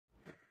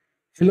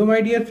Hello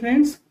my dear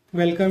friends,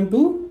 welcome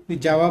to the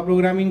Java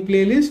programming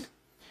playlist.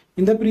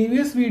 In the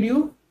previous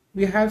video,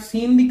 we have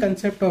seen the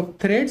concept of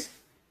threads,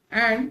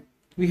 and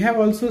we have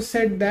also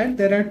said that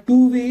there are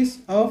two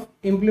ways of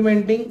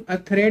implementing a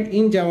thread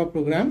in Java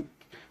program.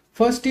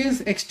 First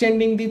is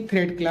extending the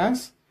thread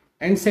class,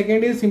 and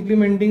second is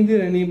implementing the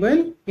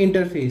Runnable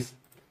interface.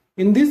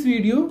 In this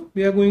video,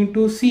 we are going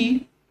to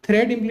see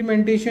thread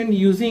implementation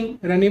using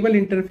Runnable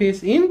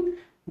interface in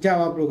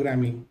Java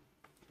programming.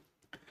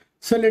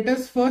 So let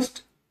us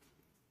first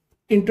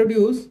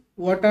introduce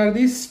what are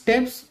the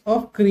steps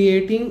of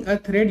creating a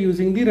thread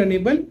using the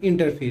Runnable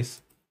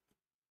interface.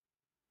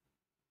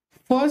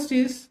 First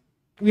is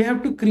we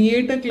have to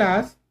create a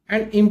class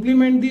and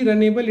implement the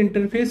Runnable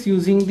interface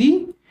using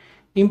the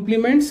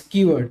implements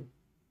keyword.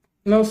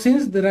 Now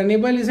since the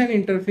Runnable is an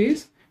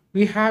interface,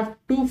 we have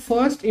to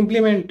first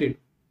implement it.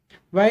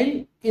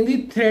 While in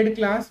the thread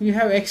class, we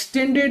have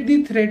extended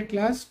the thread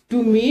class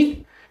to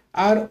make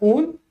our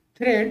own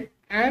thread,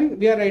 and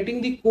we are writing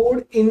the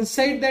code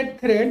inside that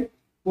thread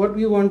what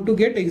we want to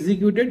get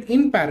executed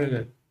in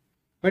parallel.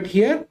 But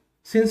here,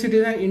 since it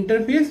is an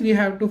interface, we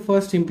have to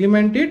first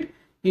implement it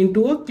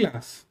into a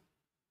class.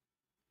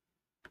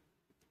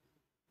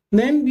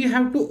 Then we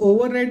have to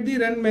override the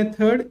run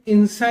method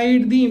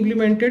inside the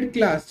implemented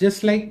class,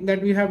 just like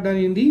that we have done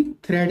in the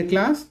thread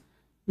class.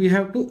 We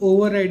have to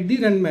override the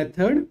run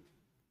method.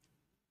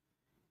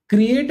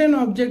 Create an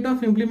object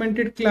of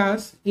implemented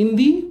class in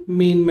the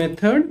main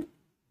method.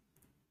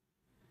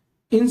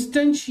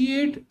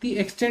 Instantiate the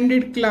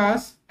extended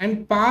class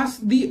and pass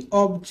the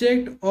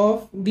object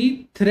of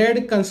the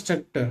thread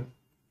constructor.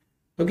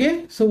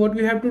 Okay, so what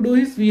we have to do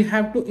is we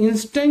have to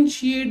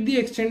instantiate the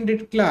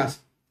extended class,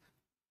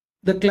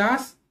 the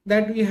class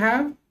that we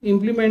have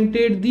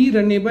implemented the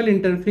Runnable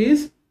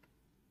interface.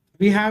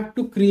 We have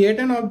to create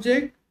an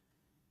object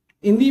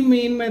in the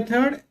main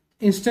method,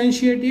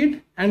 instantiate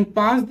it and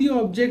pass the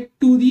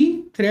object to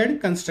the thread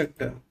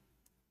constructor.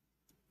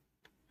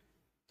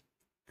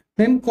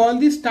 Then call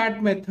the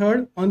start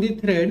method on the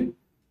thread.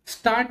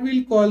 Start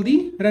will call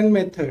the run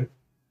method,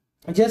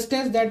 just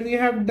as that we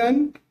have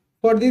done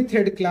for the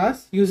thread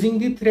class. Using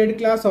the thread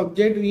class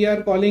object, we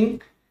are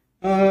calling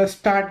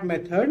start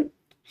method.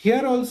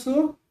 Here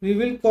also we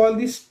will call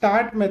the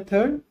start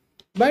method,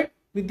 but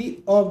with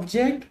the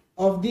object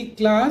of the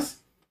class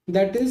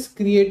that is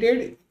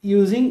created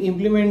using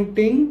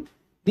implementing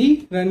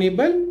the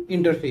Runnable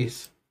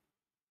interface.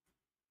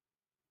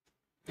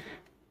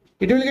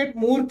 It will get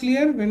more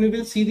clear when we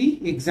will see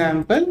the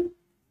example.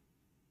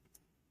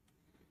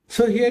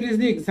 So here is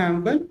the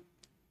example.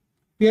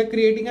 We are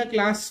creating a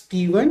class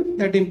T1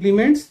 that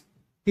implements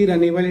the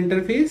Runnable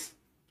interface.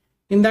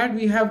 In that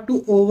we have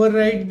to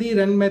override the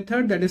run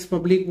method, that is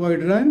public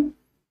void run.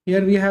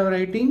 Here we have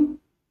writing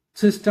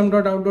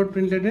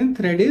system.out.println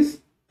thread is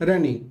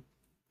running.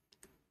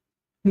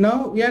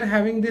 Now we are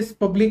having this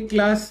public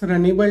class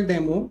Runnable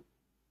demo.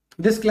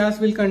 This class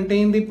will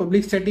contain the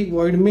public static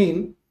void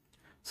main.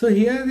 So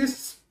here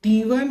this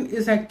T1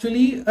 is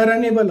actually a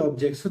runnable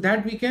object, so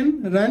that we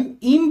can run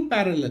in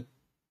parallel.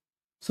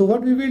 So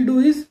what we will do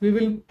is we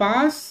will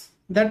pass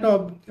that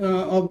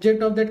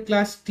object of that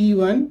class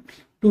T1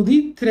 to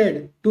the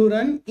thread to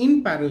run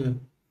in parallel.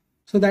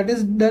 So that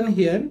is done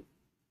here.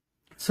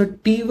 So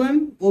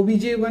T1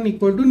 obj1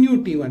 equal to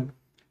new T1.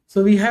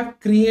 So we have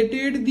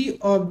created the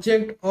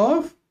object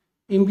of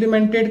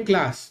implemented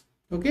class.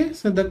 Okay,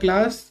 so the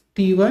class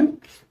T1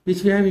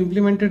 which we have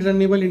implemented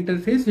Runnable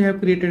interface, we have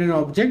created an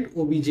object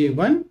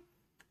obj1.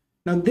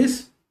 Now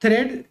this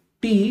thread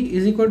T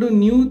is equal to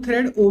new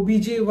thread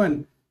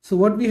obj1. So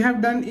what we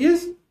have done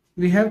is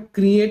we have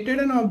created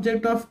an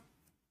object of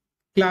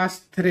class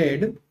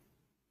thread.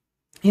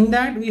 In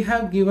that we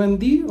have given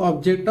the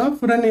object of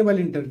Runnable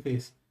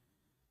interface.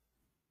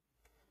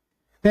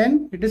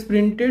 Then it is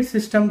printed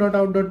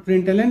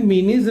system.out.println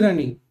main is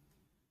running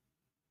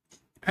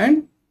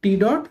and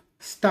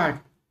t.start.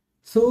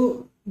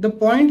 So the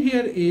point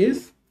here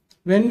is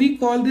when we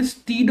call this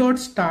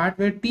t.start,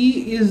 where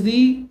t is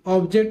the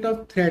object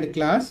of thread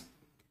class,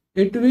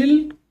 it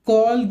will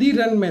call the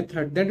run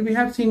method that we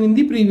have seen in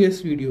the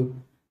previous video.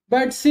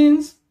 But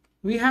since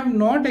we have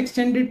not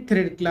extended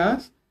thread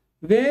class,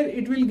 where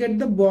it will get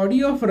the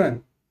body of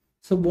run.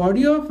 So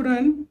body of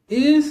run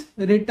is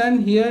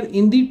written here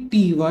in the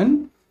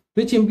T1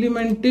 which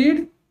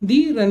implemented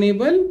the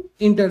Runnable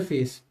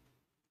interface.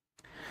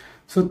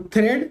 So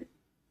thread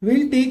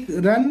will take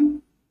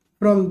run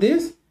from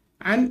this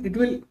and it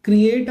will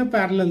create a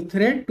parallel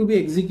thread to be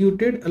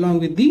executed along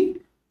with the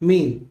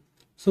main.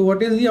 So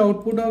what is the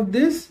output of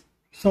this?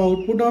 So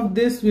output of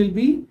this will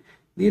be,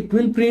 it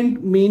will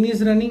print main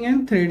is running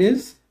and thread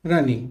is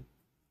running.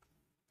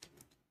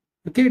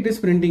 Okay, it is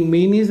printing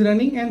main is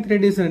running and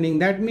thread is running.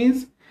 That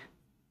means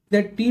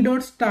that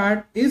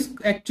t.start is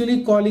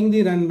actually calling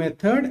the run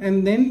method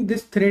and then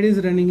this thread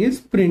is running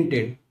is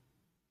printed.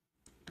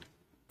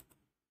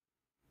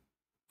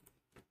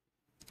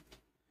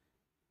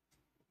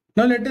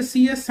 Now let us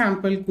see a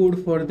sample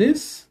code for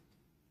this.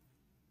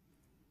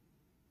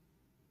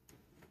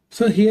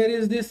 So here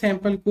is the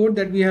sample code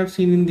that we have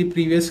seen in the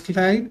previous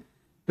slide.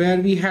 where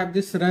we have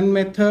this run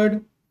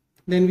method.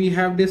 Then we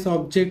have this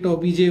object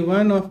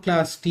obj1 of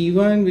class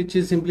T1, which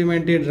is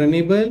implemented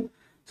runnable.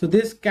 So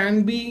this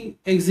can be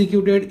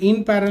executed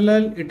in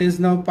parallel. It is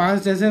now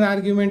passed as an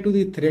argument to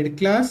the thread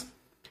class,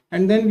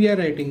 and then we are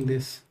writing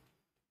this.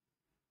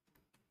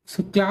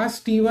 So class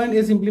T1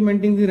 is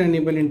implementing the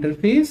runnable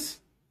interface.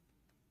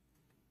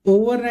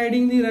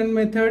 Overriding the run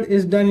method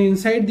is done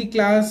inside the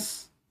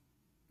class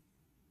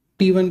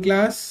T1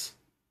 class.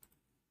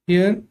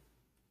 Here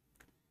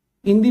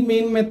in the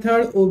main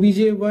method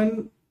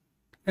obj1,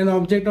 an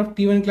object of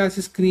T1 class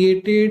is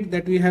created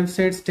that we have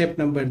said step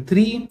number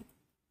 3.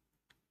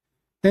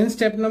 Then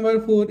step number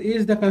 4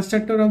 is the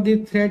constructor of the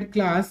thread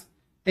class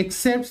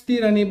accepts the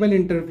runnable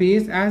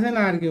interface as an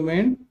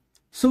argument.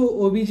 So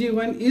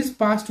obj1 is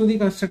passed to the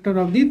constructor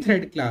of the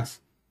thread class.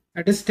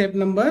 That is step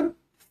number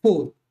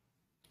 4.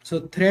 So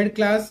thread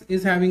class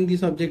is having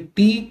this object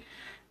T.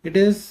 It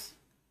is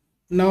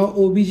now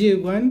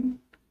obj1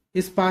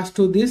 is passed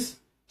to this.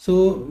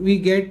 So we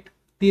get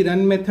the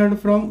run method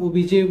from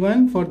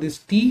obj1 for this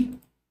T.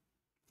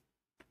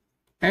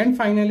 And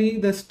finally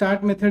the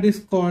start method is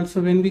called.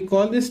 So when we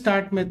call this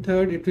start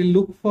method, it will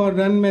look for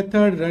run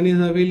method. Run is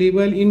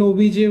available in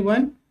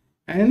obj1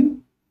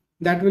 and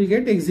that will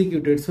get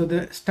executed. So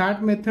the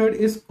start method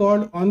is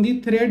called on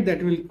the thread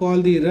that will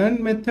call the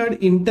run method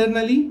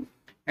internally,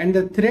 and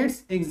the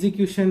thread's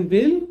execution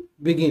will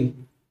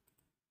begin.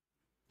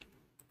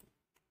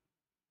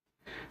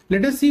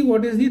 Let us see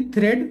what is the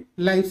thread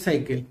life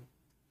cycle.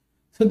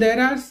 So there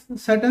are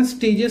certain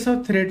stages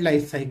of thread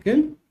life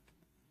cycle.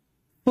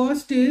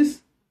 First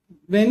is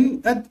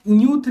when a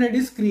new thread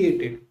is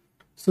created.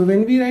 So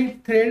when we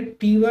write thread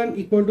T1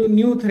 equal to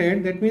new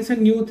thread, that means a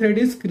new thread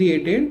is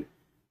created.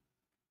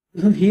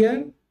 So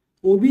here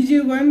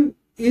obj1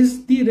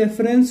 is the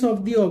reference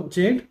of the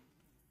object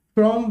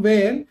from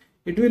where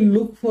it will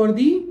look for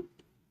the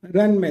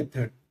run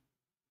method.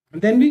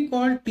 Then we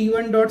call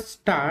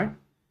T1.start.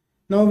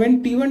 Now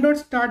when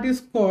T1.start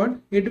is called,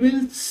 it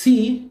will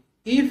see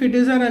if it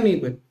is a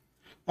runnable.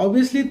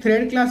 Obviously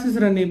thread class is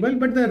runnable,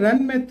 but the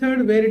run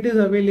method where it is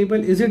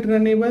available, is it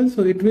runnable?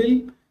 So it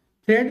will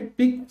thread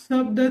picks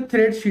up the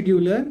thread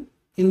scheduler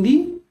in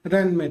the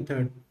run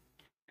method,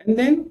 and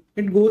then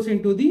it goes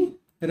into the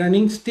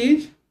running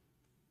stage.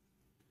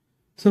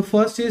 So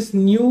first is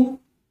new,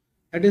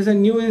 that is a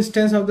new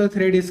instance of the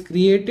thread is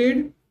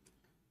created,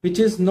 which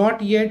is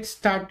not yet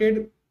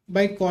started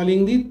by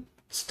calling the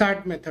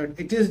start method.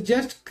 It is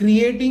just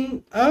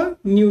creating a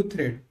new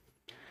thread.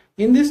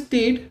 In this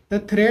state, the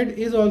thread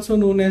is also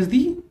known as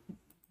the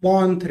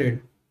born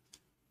thread.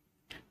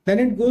 Then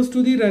it goes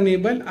to the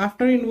runnable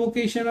after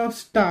invocation of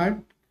start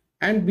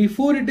and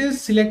before it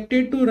is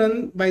selected to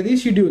run by the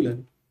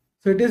scheduler.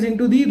 So it is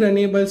into the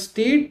runnable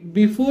state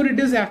before it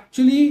is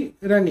actually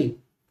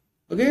running.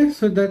 Okay,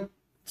 so the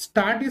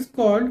start is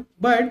called,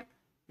 but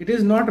it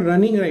is not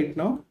running right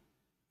now.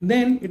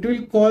 Then it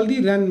will call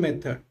the run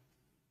method.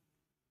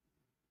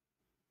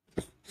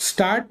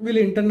 Start will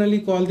internally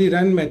call the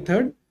run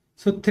method.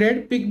 So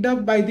thread picked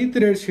up by the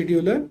thread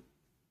scheduler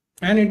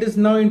and it is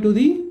now into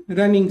the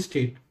running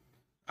state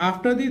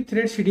after the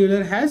thread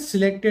scheduler has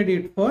selected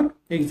it for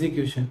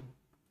execution.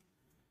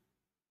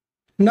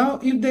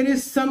 Now if there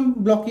is some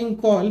blocking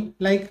call,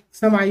 like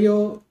some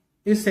IO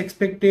is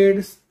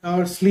expected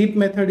or sleep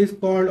method is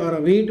called or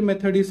a wait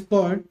method is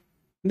called,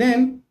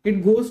 then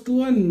it goes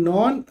to a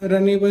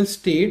non-runnable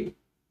state.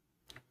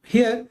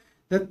 Here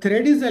the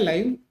thread is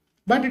alive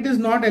but it is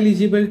not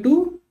eligible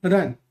to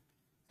run.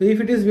 So if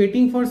it is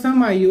waiting for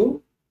some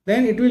IO,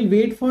 then it will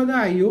wait for the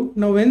IO.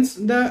 Now once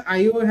the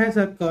IO has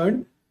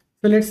occurred,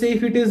 so let's say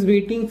if it is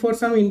waiting for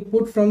some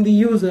input from the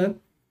user,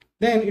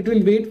 then it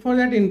will wait for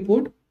that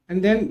input,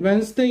 and then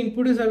once the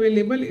input is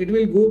available, it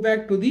will go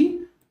back to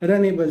the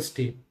runnable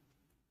state.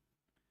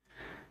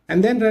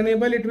 And then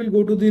runnable, it will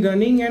go to the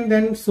running, and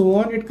then so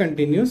on it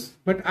continues.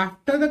 But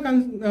after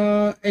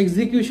the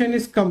execution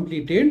is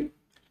completed,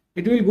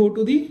 it will go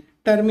to the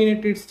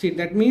terminated state.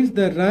 That means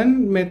the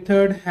run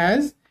method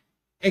has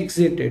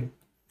exited.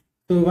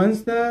 So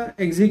once the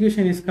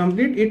execution is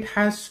complete, it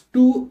has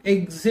to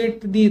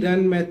exit the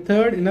run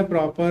method in a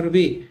proper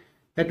way.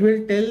 That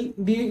will tell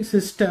the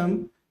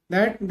system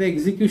that the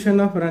execution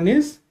of run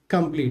is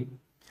complete.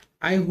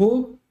 I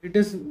hope it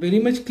is very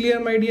much clear,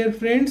 my dear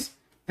friends,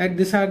 that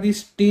these are the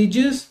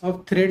stages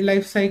of thread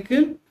life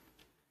cycle.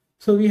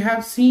 So we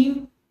have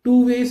seen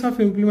two ways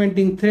of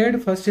implementing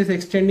thread. First is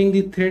extending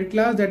the thread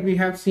class that we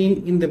have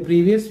seen in the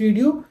previous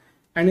video.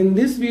 And in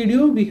this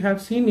video, we have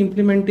seen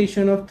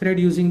implementation of thread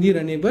using the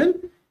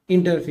Runnable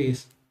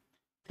interface.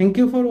 Thank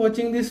you for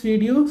watching this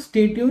video.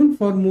 Stay tuned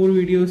for more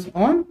videos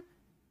on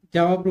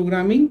Java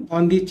programming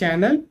on the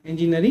channel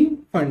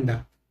Engineering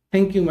Funda.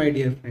 Thank you, my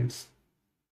dear friends.